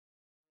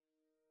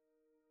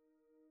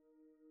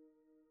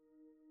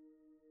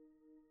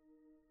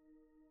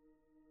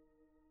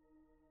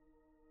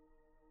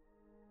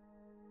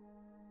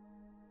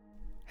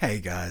Hey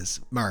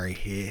guys, Murray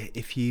here.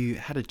 If you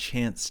had a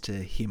chance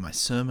to hear my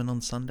sermon on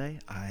Sunday,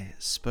 I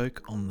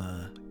spoke on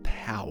the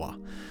power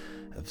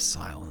of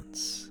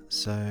silence.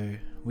 So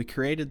we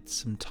created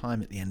some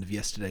time at the end of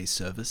yesterday's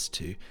service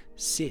to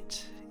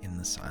sit in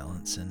the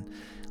silence and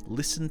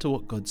listen to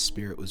what God's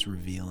Spirit was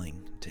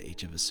revealing to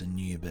each of us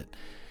anew. But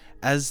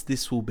as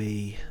this will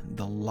be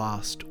the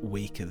last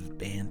week of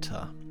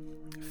BANTER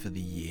for the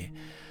year,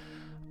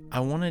 I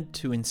wanted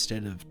to,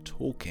 instead of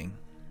talking,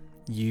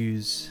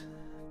 use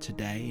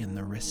today and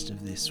the rest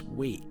of this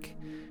week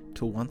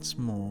to once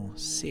more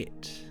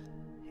sit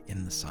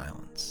in the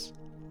silence.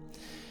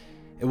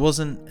 It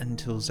wasn't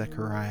until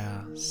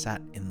Zechariah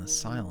sat in the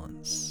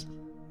silence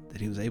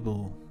that he was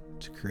able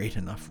to create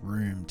enough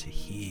room to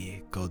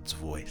hear God's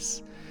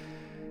voice.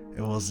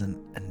 It wasn't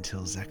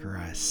until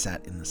Zechariah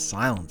sat in the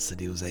silence that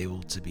he was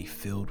able to be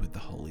filled with the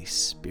Holy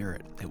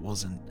Spirit. It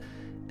wasn't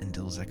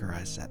until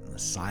Zechariah sat in the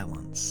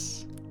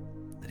silence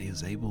that he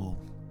was able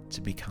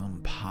to become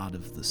part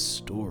of the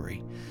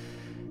story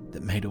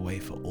that made a way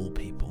for all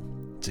people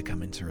to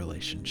come into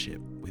relationship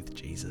with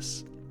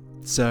Jesus.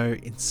 So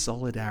in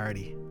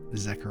solidarity with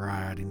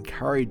Zechariah, I'd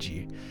encourage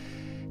you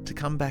to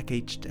come back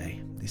each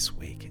day this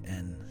week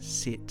and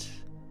sit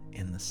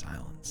in the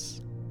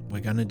silence.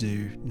 We're going to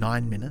do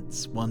 9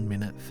 minutes, 1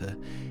 minute for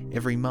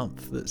every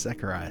month that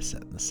Zechariah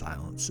sat in the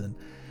silence. And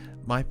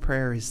my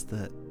prayer is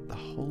that the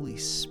Holy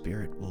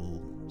Spirit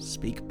will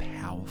speak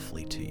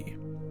powerfully to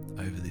you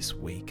over this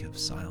week of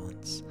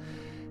silence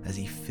as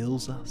he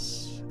fills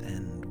us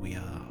and we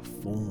are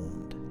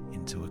formed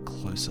into a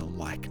closer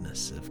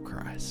likeness of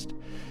Christ.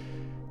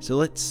 So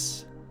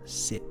let's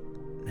sit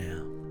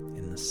now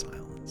in the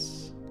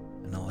silence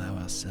and allow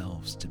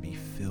ourselves to be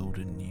filled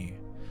anew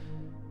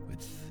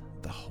with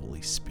the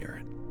Holy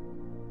Spirit.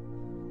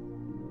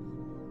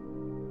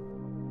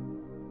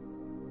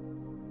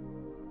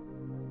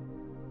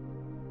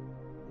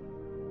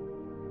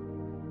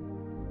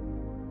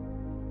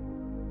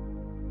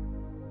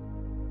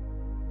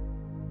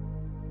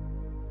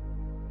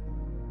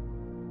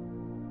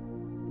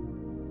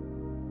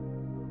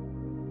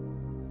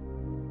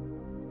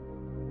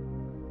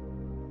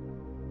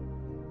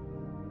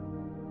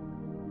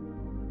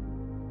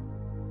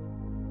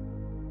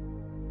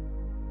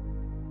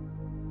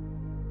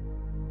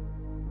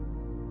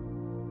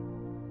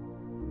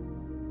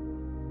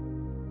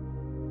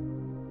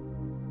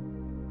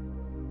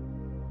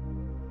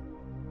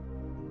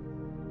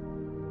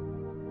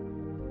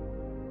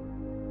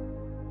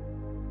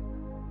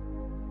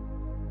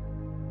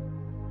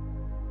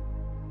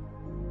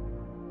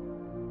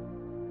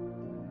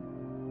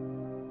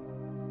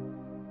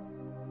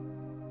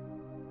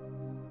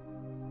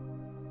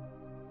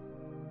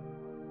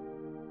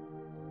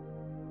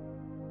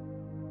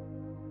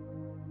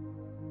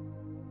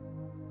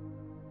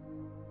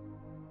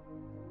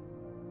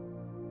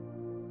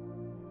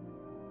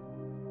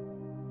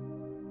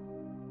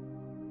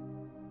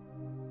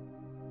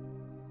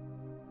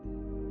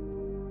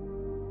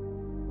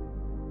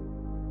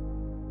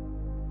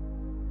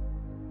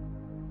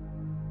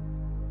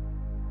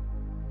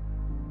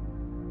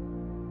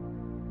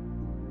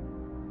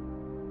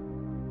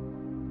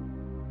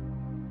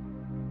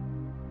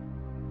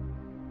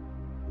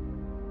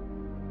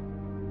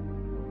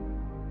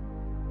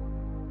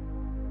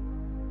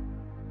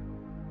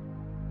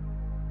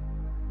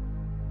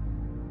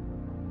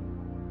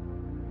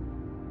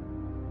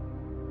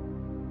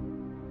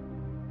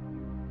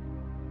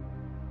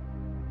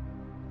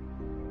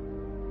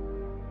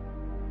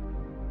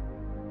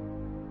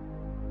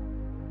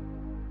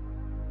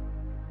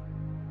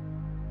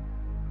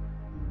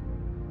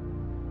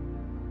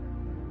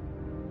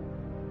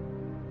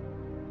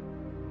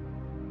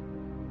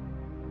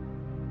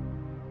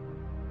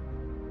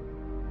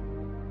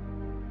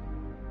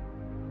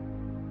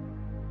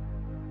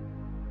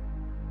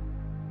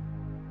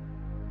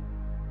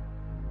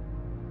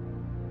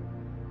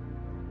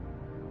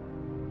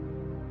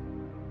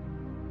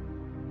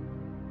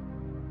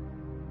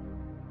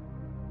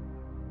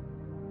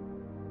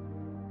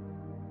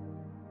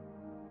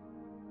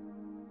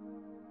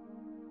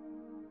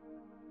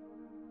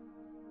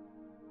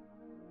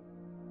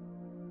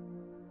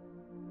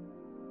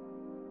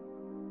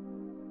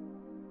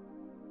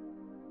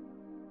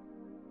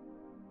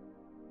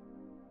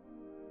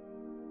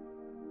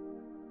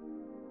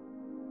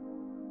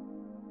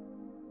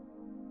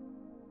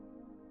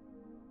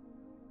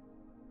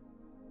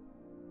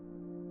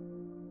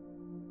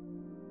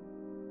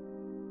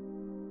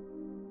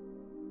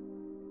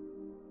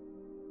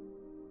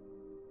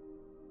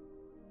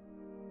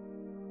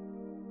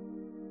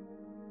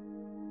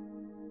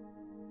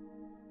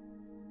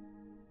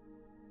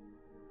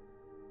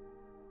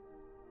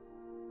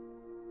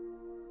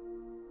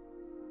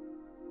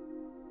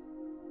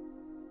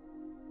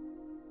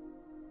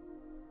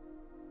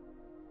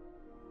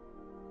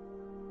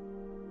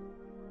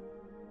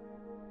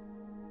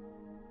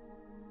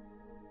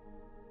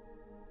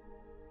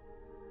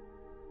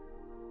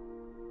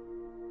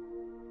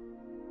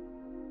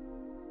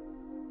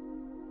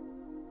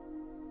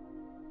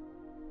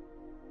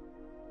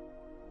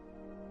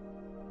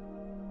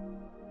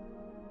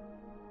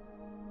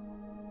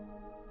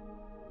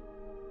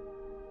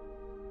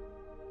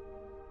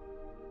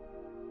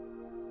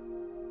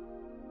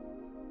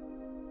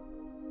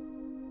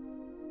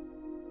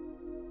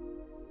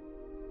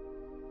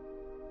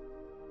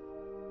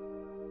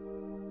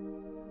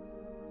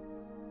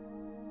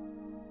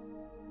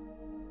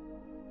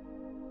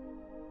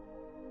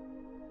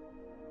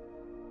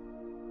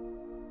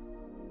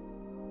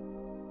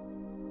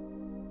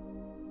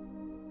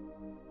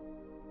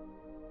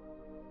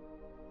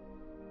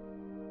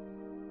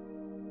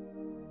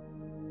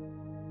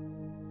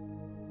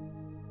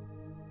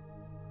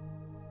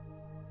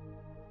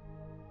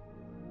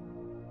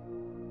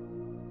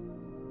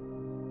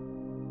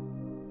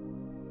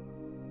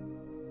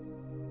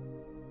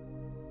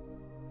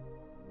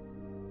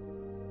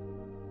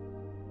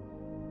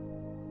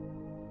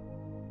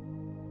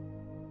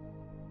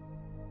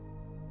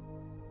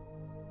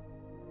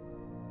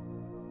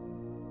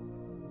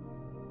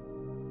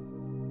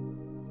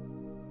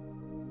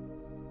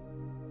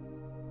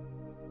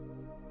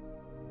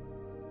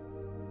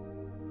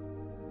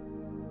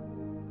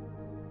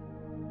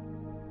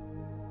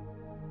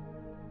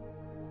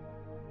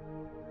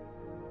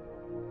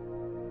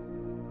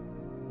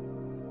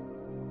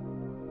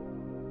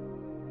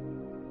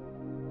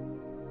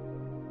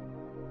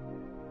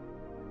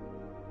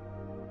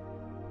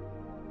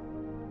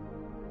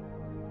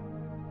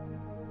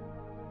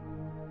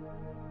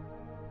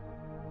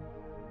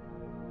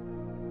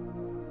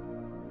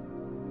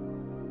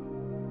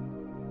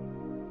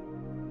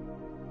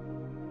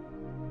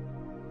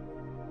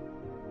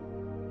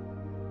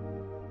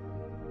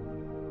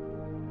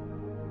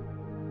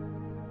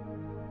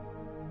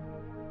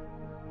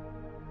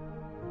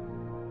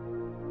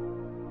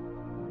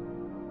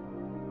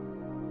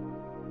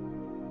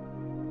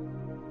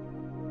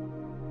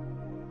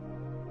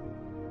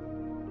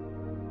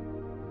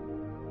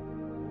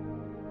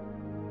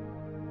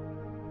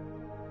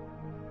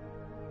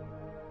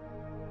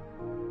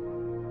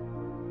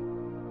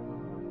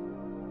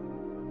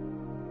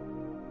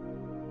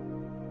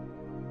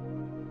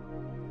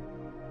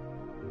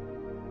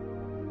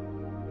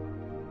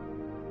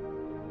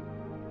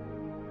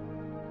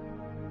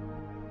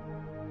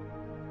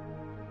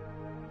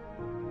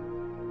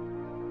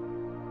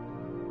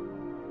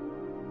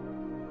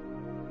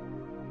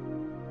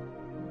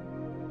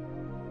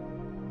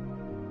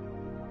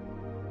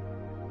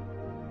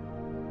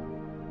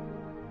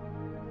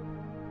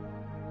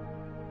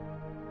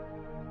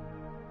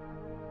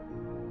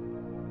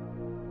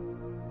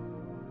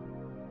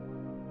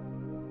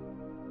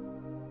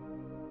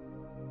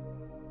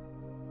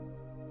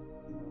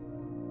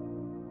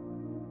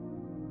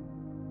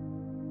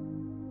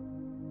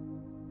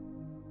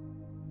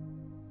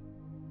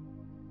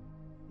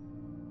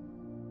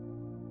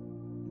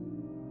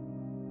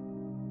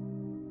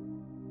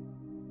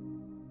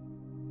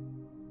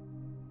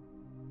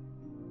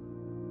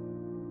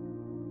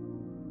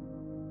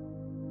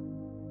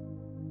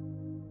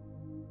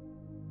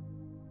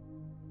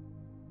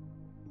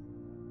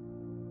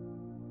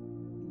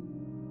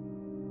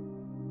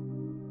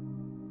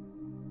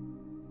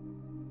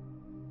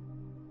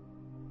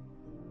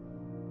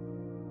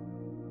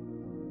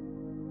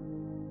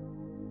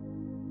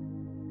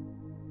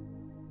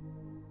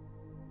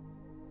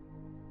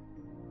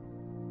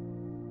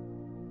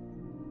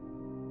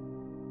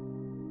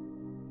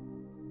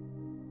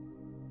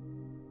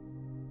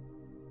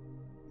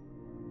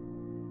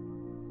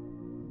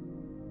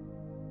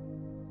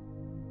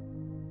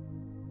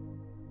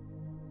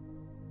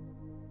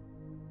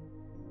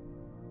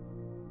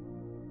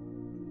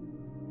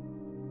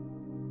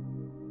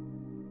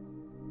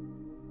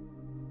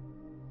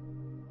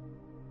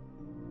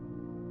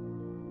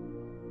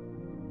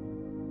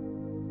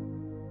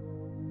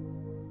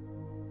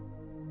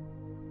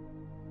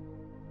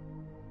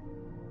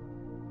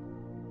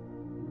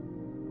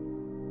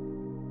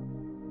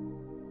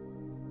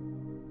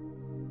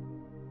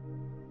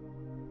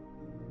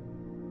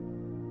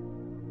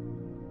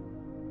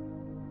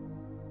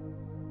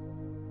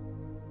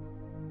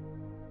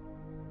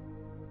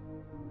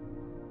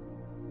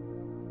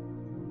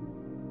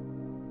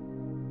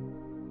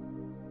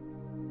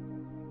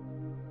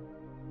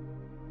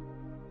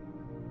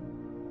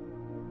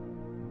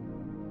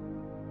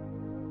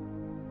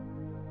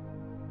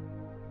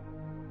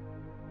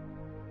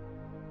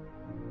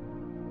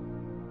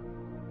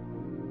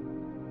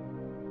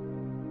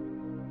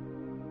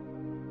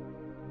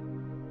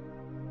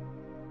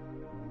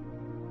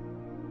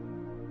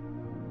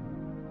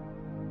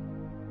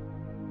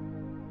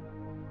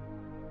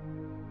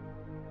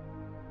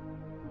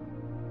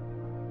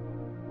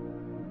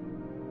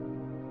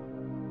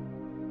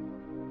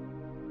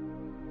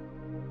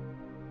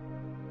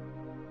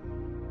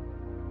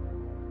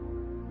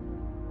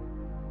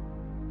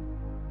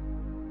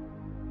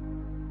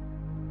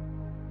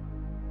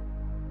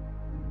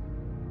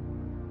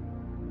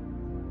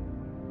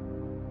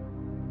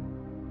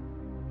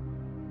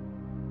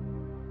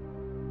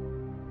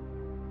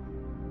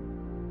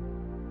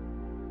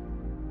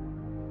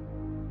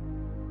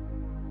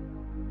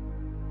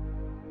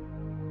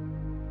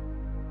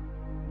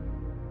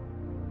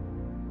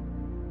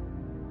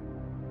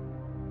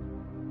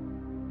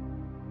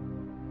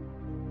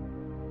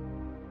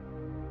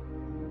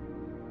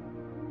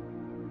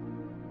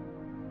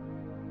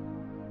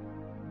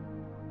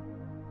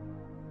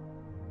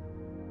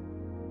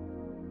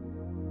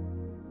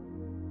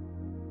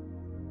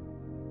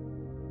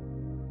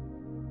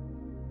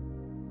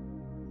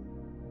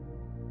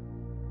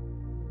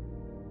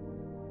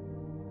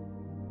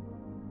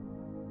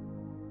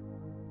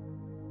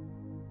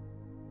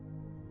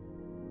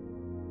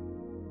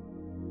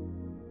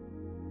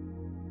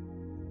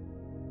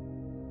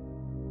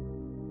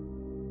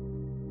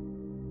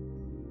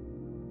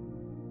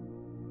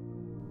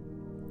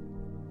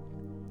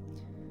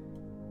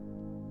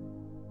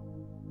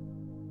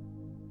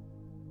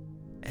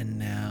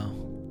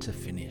 to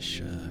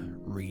finish a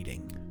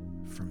reading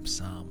from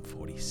Psalm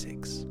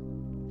 46.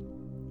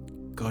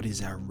 God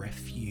is our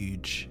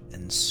refuge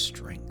and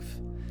strength,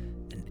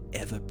 an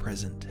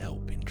ever-present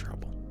help in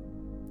trouble.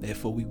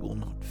 Therefore we will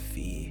not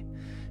fear,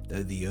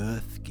 though the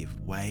earth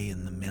give way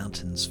and the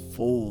mountains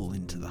fall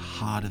into the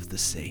heart of the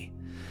sea,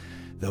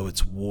 though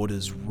its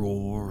waters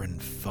roar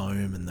and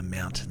foam and the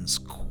mountains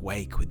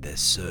quake with their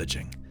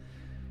surging.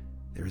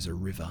 There is a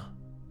river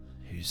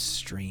whose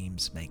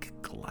streams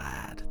make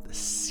glad the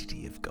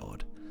city of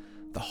God,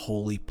 the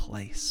holy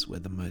place where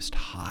the Most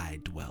High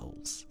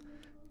dwells.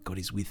 God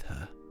is with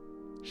her.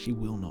 She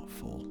will not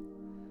fall.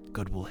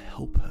 God will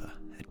help her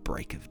at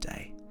break of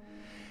day.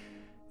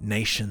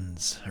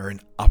 Nations are in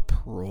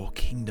uproar,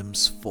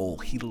 kingdoms fall.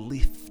 He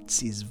lifts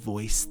his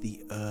voice, the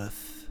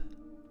earth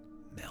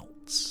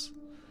melts.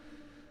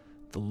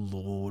 The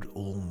Lord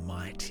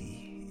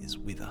Almighty is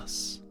with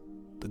us.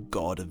 The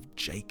God of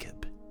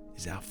Jacob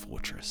is our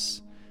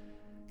fortress.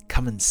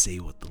 Come and see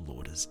what the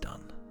Lord has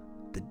done.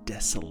 The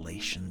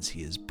desolations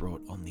he has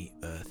brought on the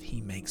earth. He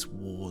makes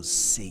wars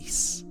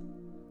cease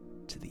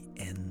to the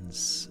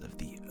ends of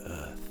the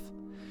earth.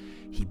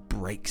 He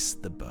breaks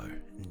the bow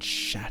and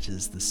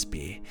shatters the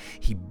spear.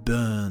 He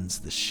burns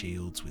the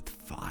shields with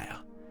fire.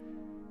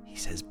 He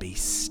says, "Be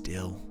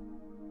still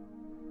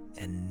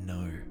and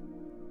know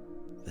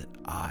that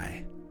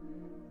I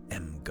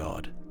am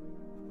God.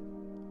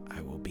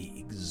 I will be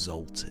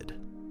exalted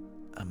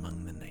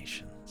among the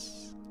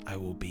nations. I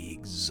will be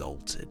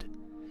exalted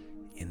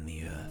in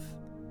the earth.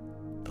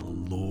 The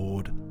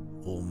Lord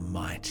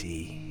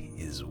Almighty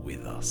is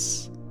with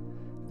us.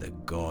 The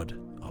God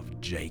of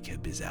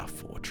Jacob is our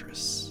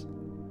fortress."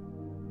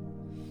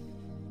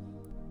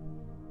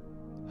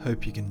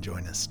 Hope you can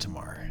join us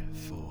tomorrow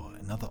for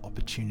another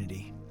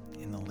opportunity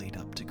in the lead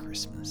up to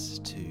Christmas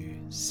to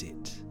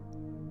sit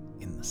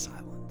in the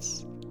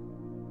silence.